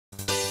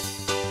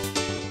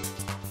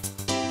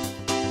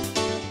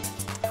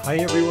Hi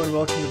everyone,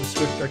 welcome to the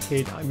Swift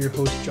Arcade. I'm your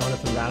host,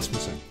 Jonathan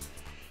Rasmussen.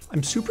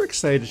 I'm super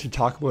excited to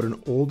talk about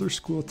an older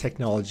school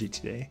technology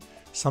today,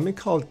 something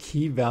called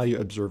key value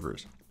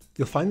observers.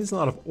 You'll find these in a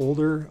lot of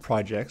older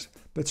projects,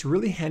 but it's a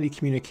really handy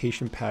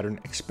communication pattern,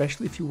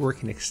 especially if you're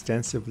working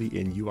extensively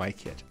in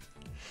UIKit.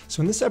 So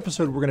in this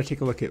episode, we're going to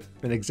take a look at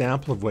an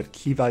example of what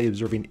key value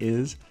observing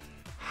is,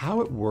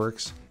 how it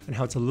works, and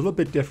how it's a little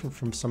bit different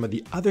from some of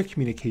the other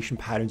communication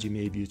patterns you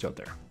may have used out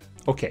there.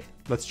 Okay,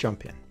 let's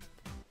jump in.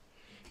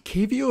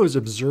 KVO is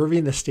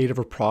observing the state of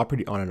a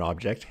property on an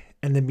object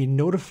and then being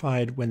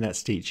notified when that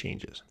state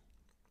changes.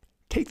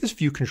 Take this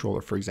view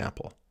controller, for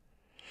example.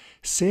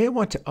 Say I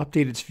want to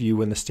update its view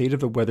when the state of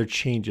the weather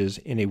changes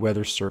in a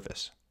weather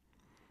surface.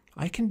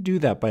 I can do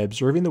that by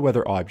observing the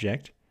weather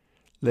object,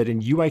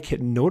 letting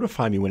UIKit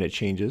notify me when it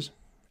changes,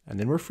 and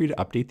then we're free to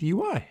update the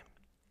UI.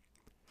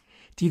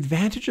 The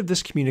advantage of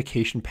this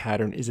communication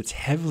pattern is it's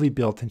heavily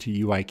built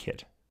into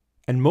UIKit,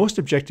 and most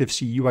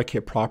Objective-C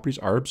UIKit properties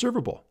are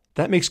observable.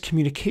 That makes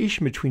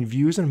communication between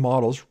views and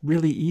models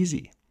really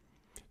easy.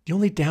 The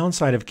only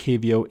downside of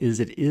KVO is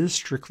it is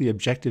strictly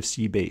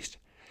Objective-C based,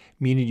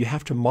 meaning you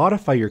have to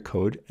modify your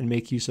code and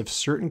make use of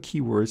certain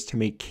keywords to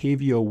make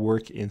KVO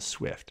work in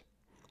Swift.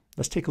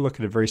 Let's take a look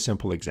at a very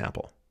simple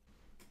example.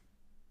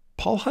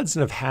 Paul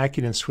Hudson of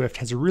Hacking in Swift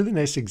has a really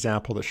nice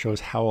example that shows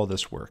how all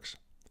this works.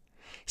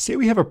 Say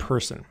we have a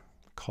person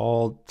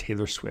called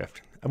Taylor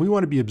Swift, and we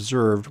want to be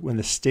observed when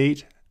the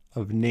state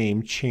of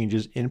name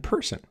changes in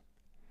person.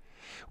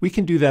 We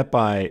can do that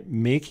by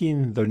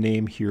making the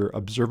name here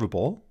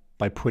observable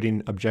by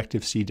putting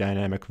Objective-C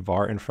dynamic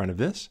var in front of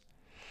this.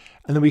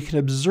 And then we can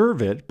observe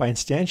it by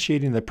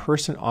instantiating the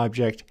person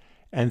object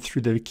and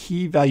through the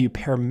key value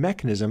pair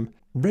mechanism,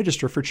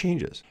 register for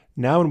changes.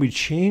 Now when we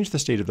change the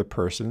state of the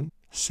person,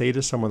 say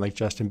to someone like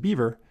Justin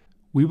Bieber,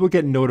 we will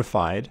get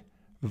notified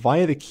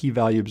via the key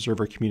value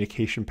observer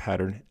communication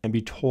pattern and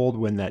be told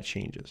when that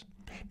changes.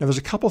 Now there's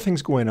a couple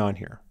things going on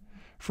here.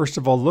 First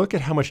of all, look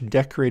at how much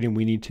decorating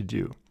we need to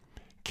do.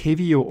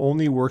 KVO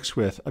only works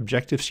with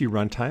Objective-C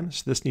runtime,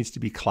 so this needs to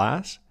be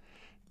class.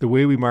 The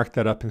way we mark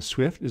that up in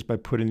Swift is by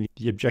putting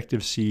the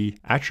Objective-C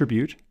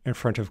attribute in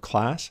front of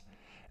class,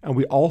 and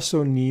we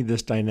also need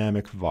this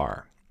dynamic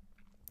var.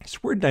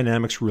 This word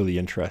dynamic's really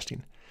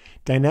interesting.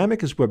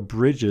 Dynamic is what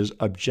bridges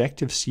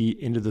Objective-C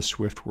into the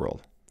Swift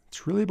world.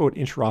 It's really about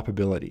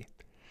interoperability.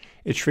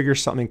 It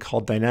triggers something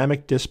called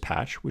dynamic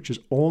dispatch, which is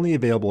only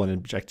available in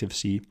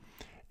Objective-C,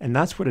 and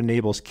that's what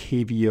enables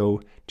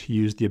KVO to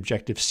use the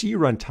Objective-C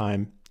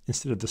runtime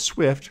instead of the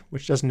Swift,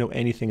 which doesn't know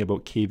anything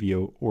about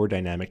KVO or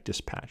dynamic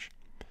dispatch.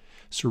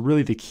 So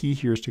really the key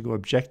here is to go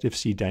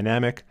Objective-C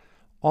dynamic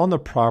on the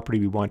property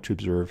we want to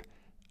observe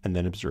and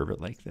then observe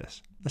it like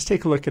this. Let's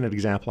take a look at an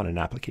example on an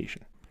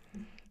application.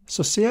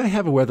 So say I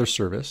have a weather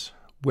service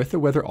with a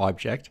weather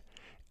object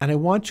and I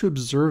want to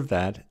observe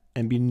that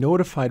and be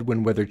notified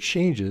when weather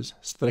changes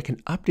so that I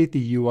can update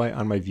the UI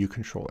on my view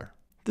controller.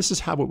 This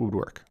is how it would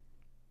work.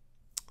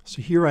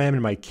 So here I am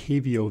in my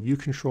KVO view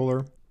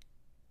controller,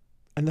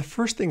 and the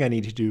first thing I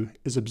need to do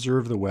is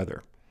observe the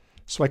weather.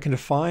 So I can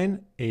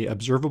define a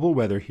observable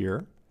weather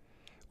here,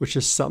 which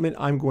is something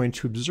I'm going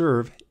to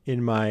observe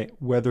in my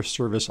weather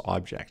service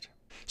object.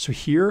 So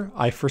here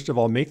I first of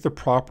all make the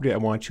property I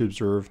want to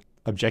observe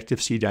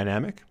Objective-C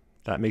dynamic.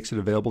 That makes it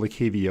available to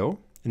KVO.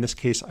 In this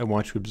case, I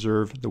want to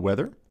observe the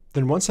weather.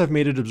 Then once I've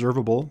made it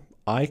observable,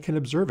 I can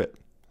observe it.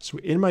 So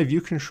in my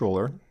view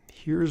controller,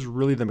 here's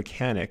really the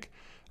mechanic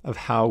of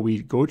how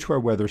we go to our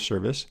weather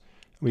service,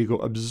 we go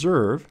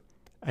observe,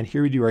 and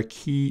here we do our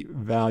key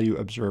value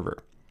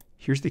observer.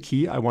 Here's the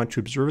key, I want to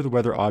observe the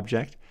weather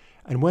object,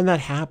 and when that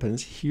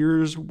happens,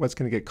 here's what's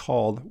going to get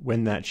called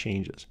when that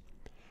changes.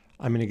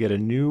 I'm going to get a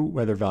new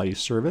weather value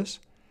service.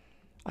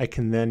 I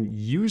can then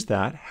use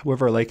that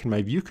however I like in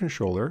my view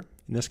controller.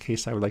 In this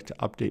case, I would like to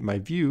update my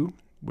view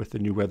with the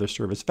new weather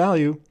service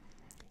value,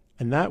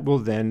 and that will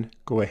then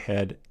go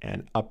ahead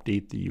and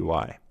update the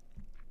UI.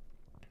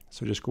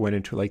 So just going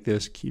into it like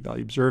this, key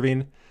value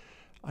observing.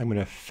 I'm going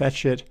to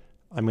fetch it,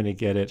 I'm going to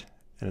get it,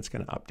 and it's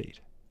going to update.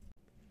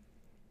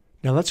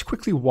 Now let's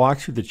quickly walk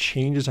through the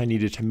changes I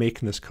needed to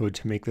make in this code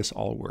to make this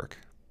all work.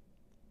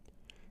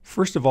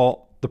 First of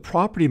all, the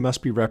property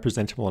must be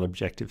representable in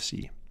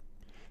Objective-C.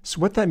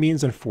 So what that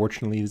means,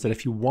 unfortunately, is that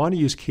if you want to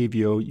use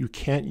KVO, you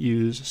can't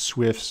use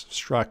Swift's,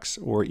 structs,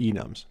 or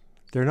enums.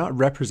 They're not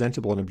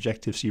representable in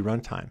Objective-C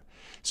runtime.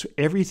 So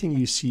everything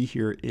you see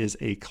here is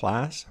a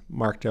class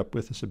marked up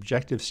with this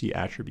Objective-C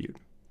attribute.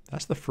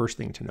 That's the first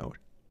thing to note.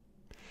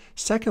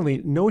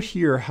 Secondly, note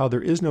here how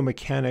there is no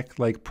mechanic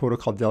like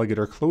protocol delegate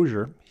or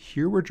closure.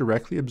 Here we're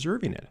directly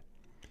observing it.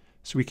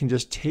 So we can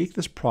just take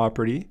this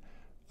property,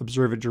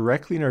 observe it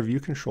directly in our view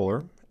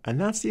controller, and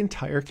that's the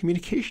entire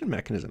communication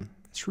mechanism.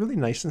 It's really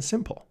nice and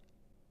simple.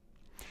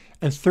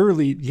 And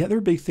thirdly, the other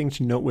big thing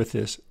to note with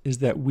this is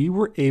that we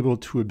were able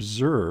to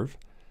observe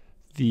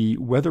the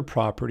weather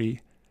property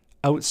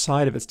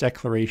outside of its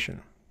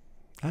declaration.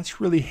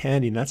 That's really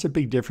handy, and that's a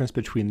big difference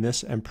between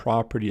this and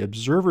property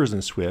observers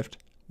in Swift,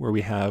 where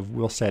we have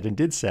will set and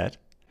did set,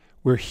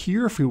 where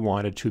here if we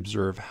wanted to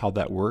observe how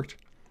that worked,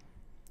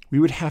 we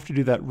would have to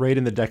do that right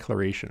in the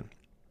declaration.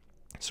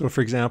 So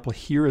for example,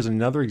 here is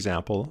another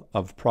example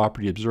of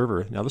property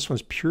observer. Now this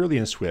one's purely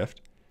in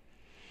Swift.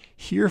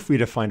 Here, if we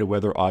define a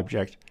weather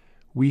object,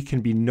 we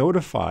can be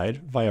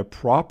notified via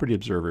property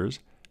observers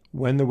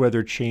when the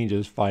weather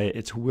changes via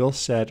its will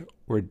set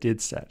or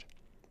did set.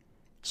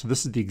 So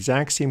this is the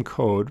exact same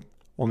code,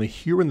 only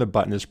here when the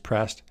button is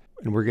pressed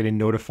and we're getting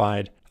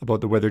notified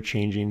about the weather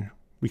changing.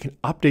 We can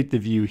update the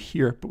view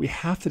here, but we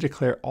have to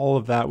declare all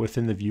of that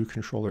within the view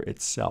controller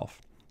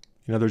itself.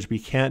 In other words, we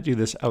can't do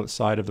this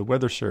outside of the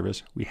weather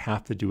service. We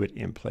have to do it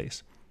in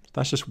place. So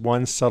that's just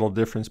one subtle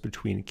difference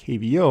between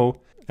KVO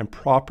and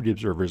property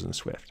observers in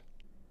Swift.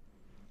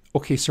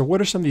 Okay, so what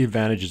are some of the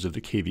advantages of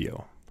the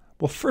KVO?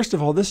 Well, first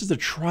of all, this is a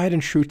tried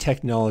and true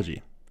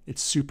technology.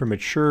 It's super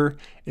mature,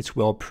 it's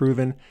well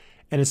proven,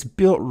 and it's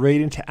built right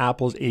into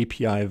Apple's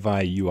API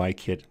via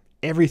UIKit.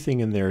 Everything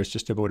in there is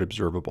just about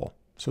observable.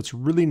 So it's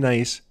really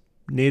nice,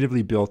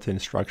 natively built-in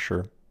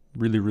structure,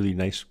 really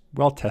nice,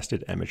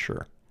 well-tested and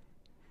mature.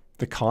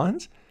 The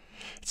cons?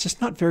 It's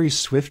just not very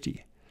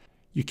Swifty.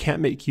 You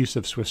can't make use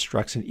of Swift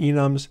structs and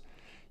enums.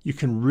 You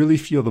can really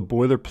feel the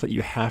boilerplate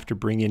you have to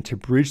bring in to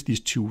bridge these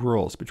two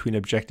worlds between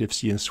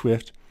Objective-C and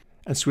Swift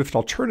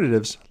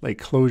alternatives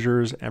like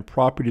closures and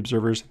property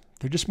observers.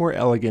 They're just more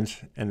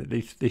elegant and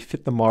they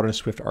fit the modern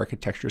Swift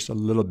architecture just a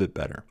little bit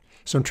better.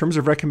 So in terms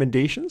of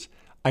recommendations,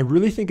 I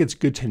really think it's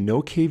good to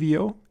know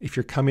KVO. If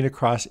you're coming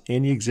across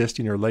any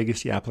existing or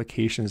legacy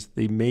applications,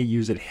 they may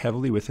use it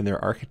heavily within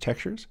their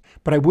architectures,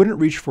 but I wouldn't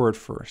reach for it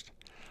first.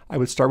 I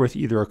would start with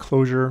either a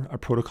closure, a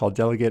protocol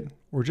delegate,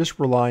 or just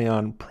rely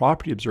on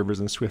property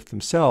observers in Swift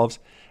themselves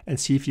and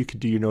see if you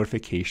could do your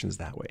notifications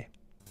that way.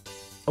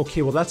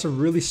 Okay, well that's a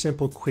really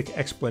simple, quick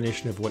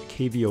explanation of what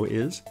KVO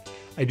is.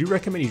 I do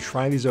recommend you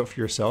try these out for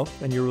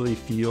yourself and you really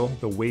feel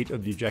the weight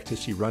of the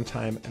Objective-C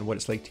runtime and what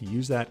it's like to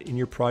use that in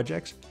your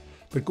projects.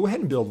 But go ahead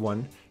and build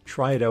one,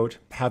 try it out,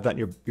 have that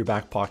in your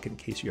back pocket in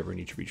case you ever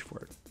need to reach for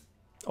it.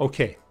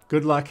 Okay,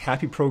 good luck,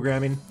 happy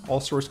programming, all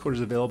source code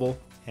is available,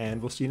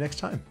 and we'll see you next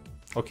time.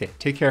 Okay,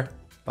 take care,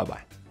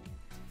 bye-bye.